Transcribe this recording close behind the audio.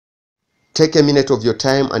Take a minute of your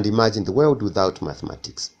time and imagine the world without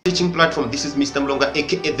mathematics. Teaching platform, this is Mr. Mlonga,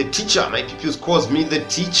 aka the teacher. My pupils calls me the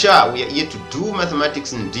teacher. We are here to do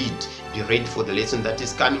mathematics indeed. Be ready for the lesson that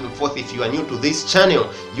is coming forth. If you are new to this channel,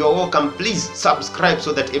 you are welcome. Please subscribe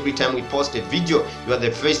so that every time we post a video, you are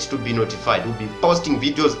the first to be notified. We'll be posting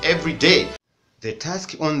videos every day. The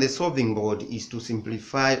task on the solving board is to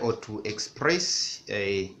simplify or to express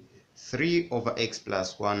a 3 over x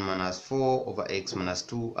plus 1 minus 4 over x minus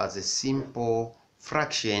 2 as a simple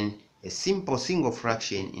fraction, a simple single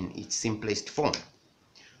fraction in its simplest form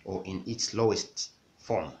or in its lowest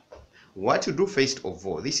form. What to do first of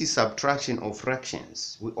all, this is subtraction of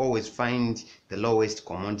fractions. We always find the lowest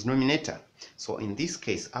common denominator. So in this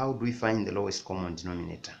case, how do we find the lowest common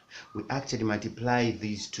denominator? We actually multiply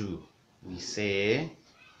these two. We say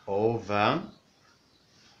over,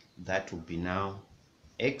 that would be now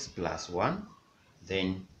x plus 1,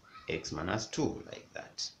 then x minus 2, like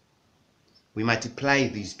that. We multiply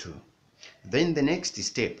these two. Then the next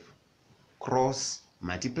step, cross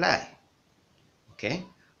multiply. Okay,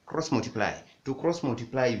 cross multiply. To cross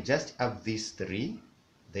multiply, you just have this 3,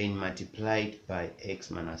 then multiplied by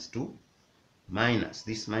x minus 2, minus,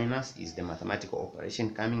 this minus is the mathematical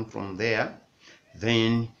operation coming from there.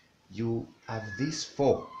 Then you have this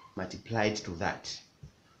 4 multiplied to that,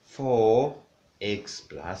 4x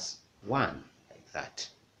plus 1, like that.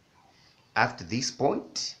 After this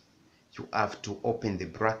point, you have to open the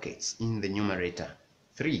brackets in the numerator.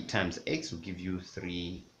 3 times x will give you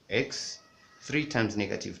 3x. 3 times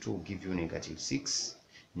negative 2 will give you negative 6.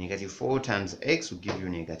 Negative 4 times x will give you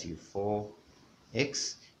negative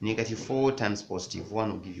 4x. Negative 4 times positive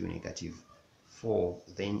 1 will give you negative 4.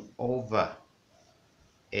 Then over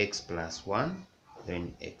x plus 1,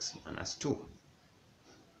 then x minus 2.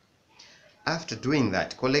 After doing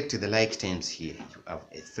that, collect the like terms here. You have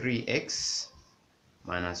a 3x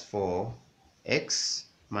minus 4x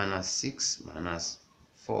minus 6 minus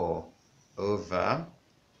 4 over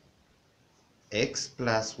x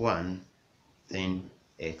plus 1, then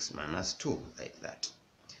x minus 2, like that.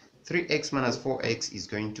 3x minus 4x is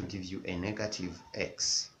going to give you a negative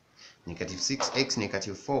x. Negative 6x,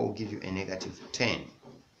 negative 4 will give you a negative 10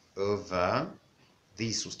 over,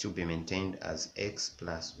 this will still be maintained as x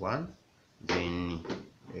plus 1, then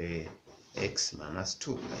x minus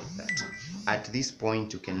 2, like that. At this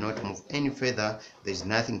point, you cannot move any further. There's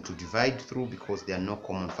nothing to divide through because there are no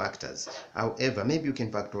common factors. However, maybe you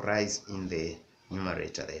can factorize in the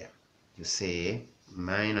numerator there. You say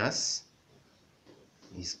minus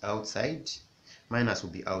is outside. Minus will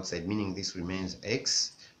be outside, meaning this remains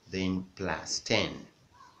x, then plus 10,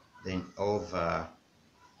 then over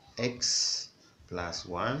x plus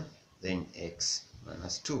 1, then x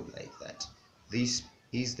minus 2, like that. This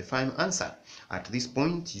is the final answer. At this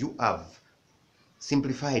point, you have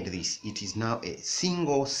simplified this. It is now a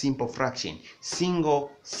single simple fraction.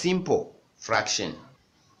 Single simple fraction.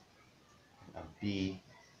 That would be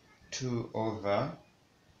 2 over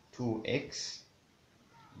 2x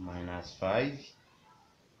minus 5,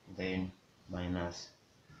 then minus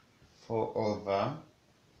 4 over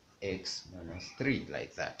x minus 3,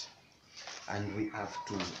 like that. And we have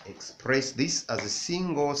to express this as a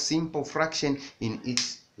single simple fraction in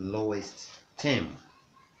its lowest term.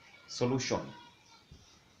 Solution.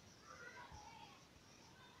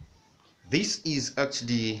 This is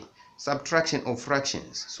actually subtraction of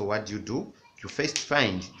fractions. So what do? You first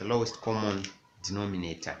find the lowest common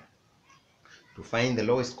denominator. To find the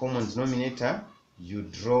lowest common denominator, you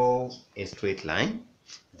draw a straight line.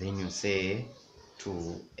 Then you say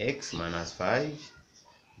 2x minus 5,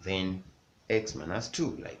 then x minus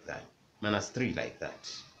 2, like that, minus 3, like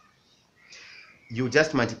that. You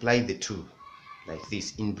just multiply the 2 like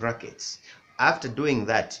this in brackets. After doing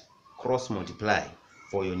that, cross multiply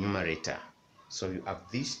for your numerator. So you have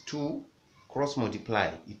these 2, cross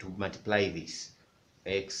multiply, it will multiply this,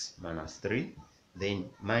 x minus 3, then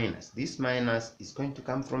minus, this minus is going to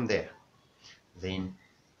come from there, then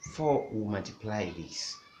 4 will multiply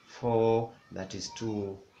this, 4, that is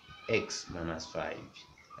 2x minus 5,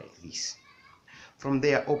 like this. From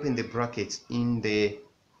there, open the brackets in the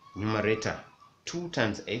numerator. 2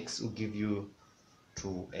 times x will give you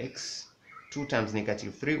 2x. 2 times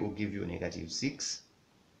negative 3 will give you negative 6.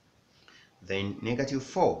 Then negative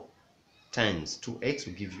 4 times 2x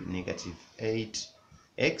will give you negative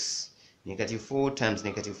 8x. Negative 4 times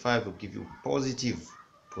negative 5 will give you positive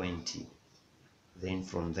 20. Then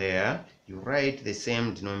from there, you write the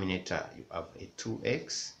same denominator. You have a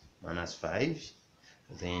 2x minus 5,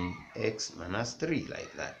 then x minus 3,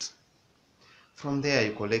 like that. From there,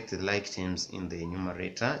 you collect the like terms in the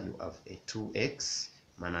numerator. You have a 2x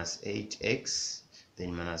minus 8x,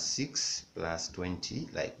 then minus 6 plus 20,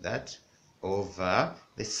 like that, over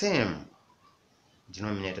the same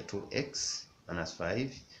denominator 2x minus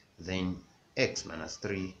 5, then x minus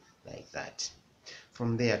 3, like that.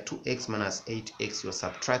 From there, 2x minus 8x, you're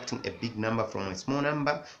subtracting a big number from a small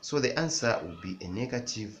number, so the answer will be a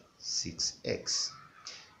negative 6x.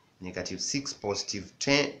 Negative 6 positive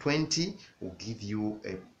 20 will give you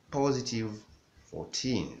a positive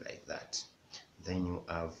 14, like that. Then you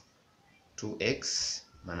have 2x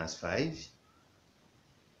minus 5,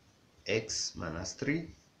 x minus 3.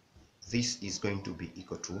 This is going to be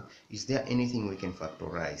equal to, is there anything we can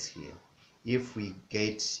factorize here? If we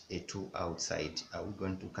get a 2 outside, are we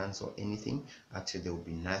going to cancel anything? Actually, there will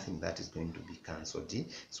be nothing that is going to be cancelled.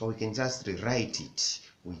 So we can just rewrite it.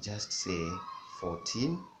 We just say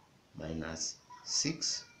 14 minus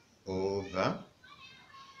 6 over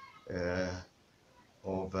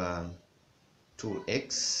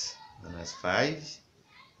 2x minus 5,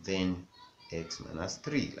 then x minus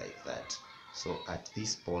 3, like that. So at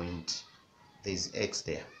this point, there's x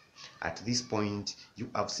there. At this point, you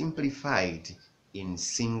have simplified in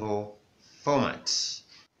single format.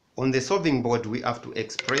 On the solving board, we have to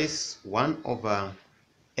express 1 over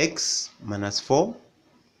x minus 4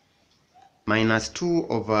 minus 2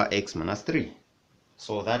 over x minus 3.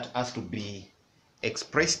 So that has to be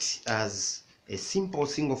expressed as a simple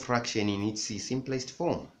single fraction in its simplest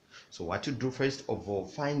form. So what you do first of all,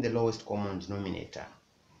 find the lowest common denominator.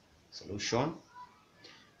 Solution.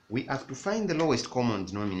 We have to find the lowest common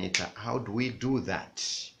denominator. How do we do that?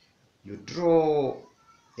 You draw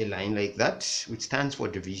a line like that, which stands for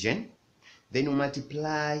division. Then you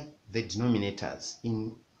multiply the denominators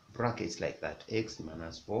in brackets like that. X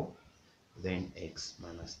minus 4, then x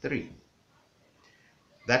minus 3.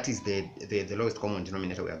 That is the lowest common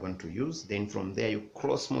denominator we are going to use. Then from there you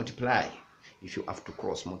cross multiply. If you have to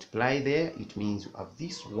cross multiply there, it means you have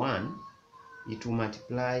this 1, it will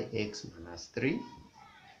multiply x minus 3,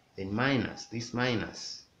 then minus this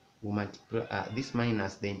minus will multiply this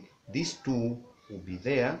minus, then this 2 will be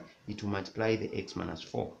there, it will multiply the x minus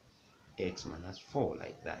 4,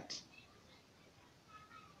 like that,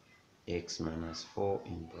 x minus 4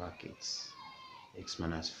 in brackets, x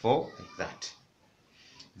minus 4, like that.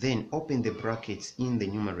 Then open the brackets in the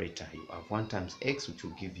numerator. You have 1 times x, which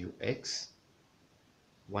will give you x.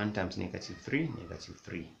 1 times negative 3, negative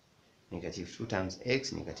 3. Negative 2 times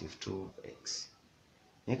x, negative 2x.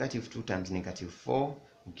 Negative 2 times negative 4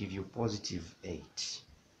 will give you positive 8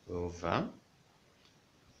 over,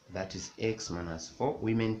 that is x minus 4.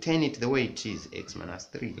 We maintain it the way it is, x minus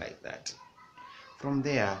 3, like that. From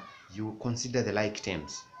there, you consider the like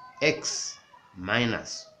terms. X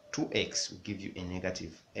minus 2x will give you a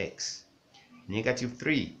negative x. Negative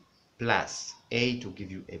 3 plus 8 will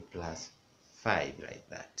give you a plus 5, like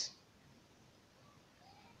that.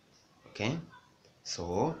 Okay?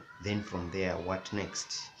 So, then from there, what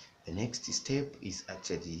next? The next step is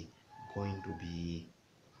actually going to be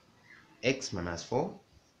x minus 4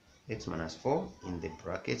 in the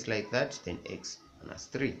brackets like that, then x minus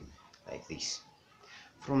 3, like this.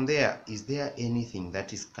 From there, is there anything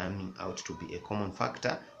that is coming out to be a common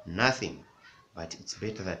factor? Nothing. But it's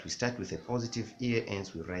better that we start with a positive here,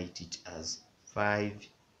 hence we write it as 5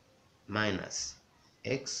 minus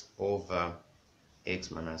x over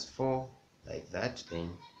x minus 4, like that,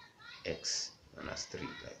 then x minus 3,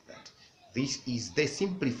 like that. This is the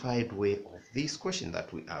simplified way of this question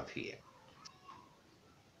that we have here.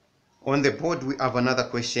 On the board, we have another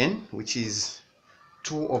question, which is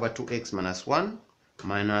 2 over 2x minus 1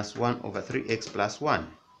 minus 1 over 3x plus 1.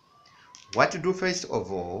 What to do first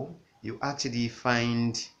of all, you actually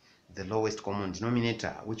find the lowest common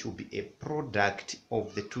denominator, which will be a product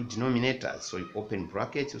of the two denominators. So you open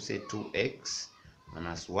brackets, you say 2x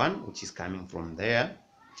minus 1, which is coming from there.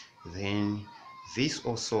 Then this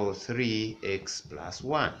also 3x plus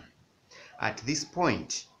 1. At this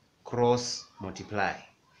point, cross multiply,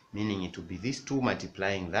 meaning it will be these 2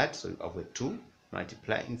 multiplying that. So you have a 2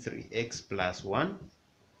 multiplying 3x plus 1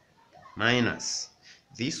 minus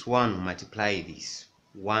this 1 multiply this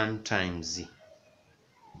 1 times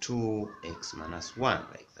 2x minus 1,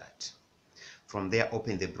 like that. From there,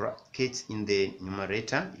 open the brackets in the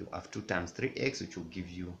numerator. You have 2 times 3x, which will give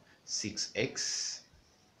you 6x.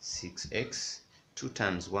 2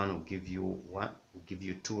 times 1 will give you 1, will give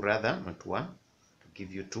you 2 rather, not 1, to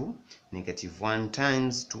give you 2. Negative 1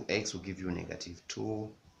 times 2x will give you negative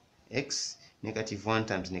 2x. Negative 1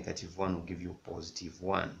 times negative 1 will give you positive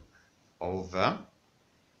 1 over,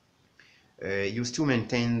 you still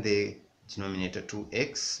maintain the denominator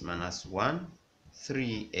 2x minus 1,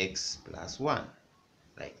 3x plus 1,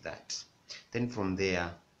 like that. Then from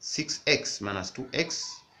there, 6x minus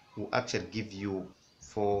 2x will actually give you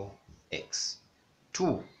 4x.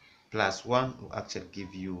 2 plus 1 will actually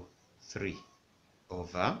give you 3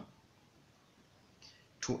 over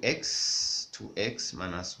 2x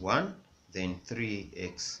minus 1, then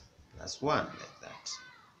 3x plus 1, like that.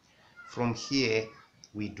 From here,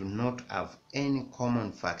 we do not have any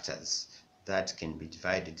common factors that can be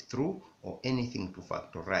divided through or anything to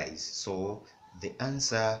factorize, so the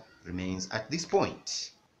answer remains at this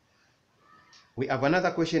point. We have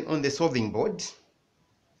another question on the solving board.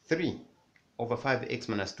 3 over 5x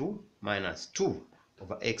minus 2 minus 2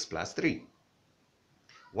 over x plus 3.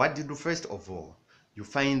 What do you do first of all? You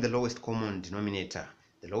find the lowest common denominator.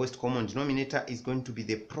 The lowest common denominator is going to be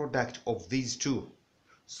the product of these two.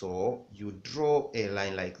 So you draw a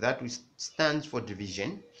line like that which stands for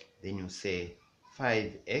division. Then you say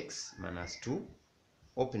 5x minus 2,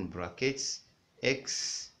 open brackets,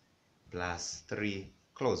 x plus 3,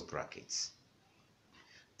 close brackets.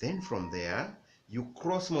 Then from there, you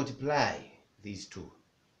cross multiply these two.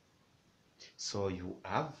 So you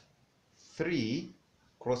have 3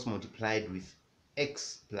 cross multiplied with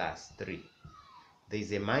x plus 3. There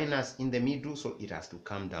is a minus in the middle, so it has to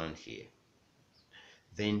come down here.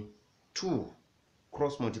 Then 2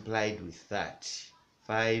 cross multiplied with that,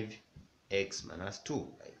 5x minus 2,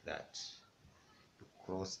 like that. You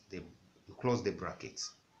close the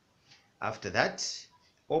brackets. After that,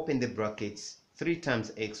 open the brackets. 3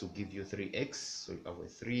 times x will give you 3x, so you have a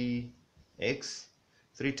 3x.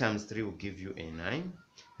 3 times 3 will give you a 9.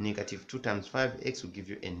 Negative 2 times 5x will give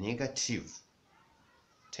you a negative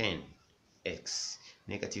 10x.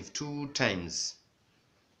 Negative 2 times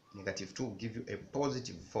negative 2 will give you a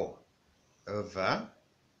positive 4 over,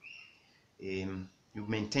 you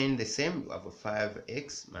maintain the same, you have a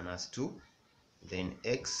 5x minus 2, then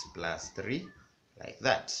x plus 3, like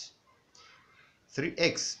that.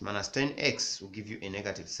 3x minus 10x will give you a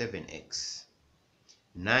negative 7x.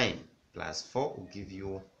 9 plus 4 will give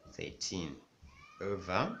you 13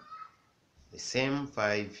 over the same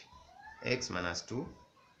 5x minus 2,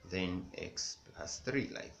 then x plus 3,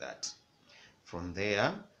 like that. From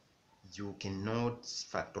there, you cannot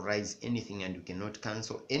factorize anything and you cannot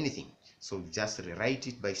cancel anything. So just rewrite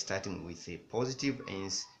it by starting with a positive,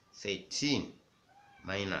 hence 13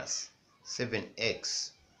 minus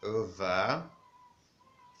 7x over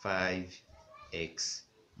 5x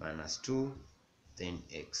minus 2, then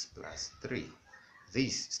x plus 3.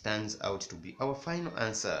 This stands out to be our final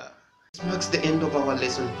answer. This marks the end of our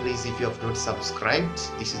lesson. Please, if you have not subscribed,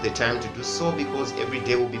 this is the time to do so, because every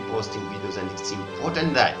day we'll be posting videos and it's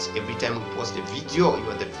important that every time we post a video, you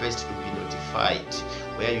are the first to be notified.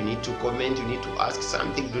 Where you need to comment, you need to ask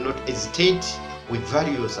something, do not hesitate. We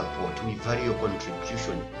value your support, we value your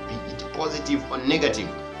contribution, be it positive or negative.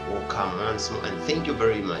 Welcome once more, and thank you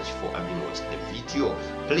very much for having watched the video.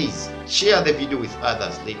 Please share the video with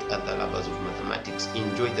others. Let other lovers of mathematics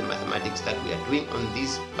enjoy the mathematics that we are doing on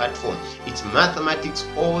this platform. It's mathematics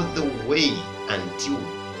all the way until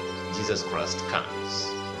Jesus Christ comes.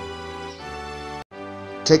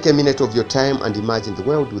 Take a minute of your time and imagine the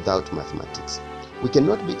world without mathematics. We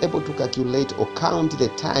cannot be able to calculate or count the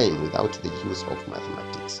time without the use of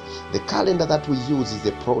mathematics. The calendar that we use is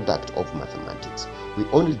a product of mathematics. We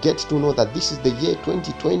only get to know that this is the year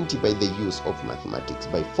 2020 by the use of mathematics,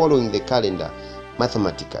 by following the calendar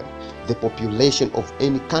mathematically. The population of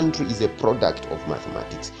any country is a product of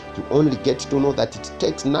mathematics. You only get to know that it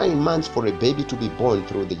takes 9 months for a baby to be born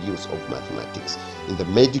through the use of mathematics. In the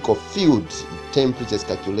medical field, temperature is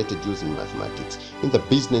calculated using mathematics. In the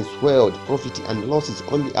business world, profit and loss is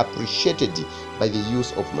only appreciated by the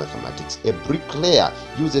use of mathematics. A bricklayer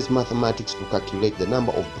uses mathematics to calculate the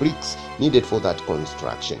number of bricks needed for that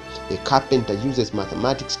construction. A carpenter uses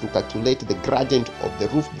mathematics to calculate the gradient of the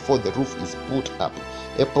roof before the roof is put up.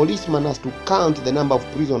 A policeman has to count the number of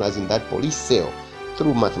prisoners in that police cell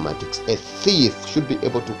through mathematics. A thief should be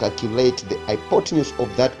able to calculate the hypotenuse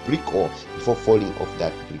of that brick wall before falling off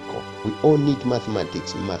that brick wall. We all need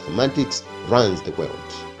mathematics. Mathematics runs the world.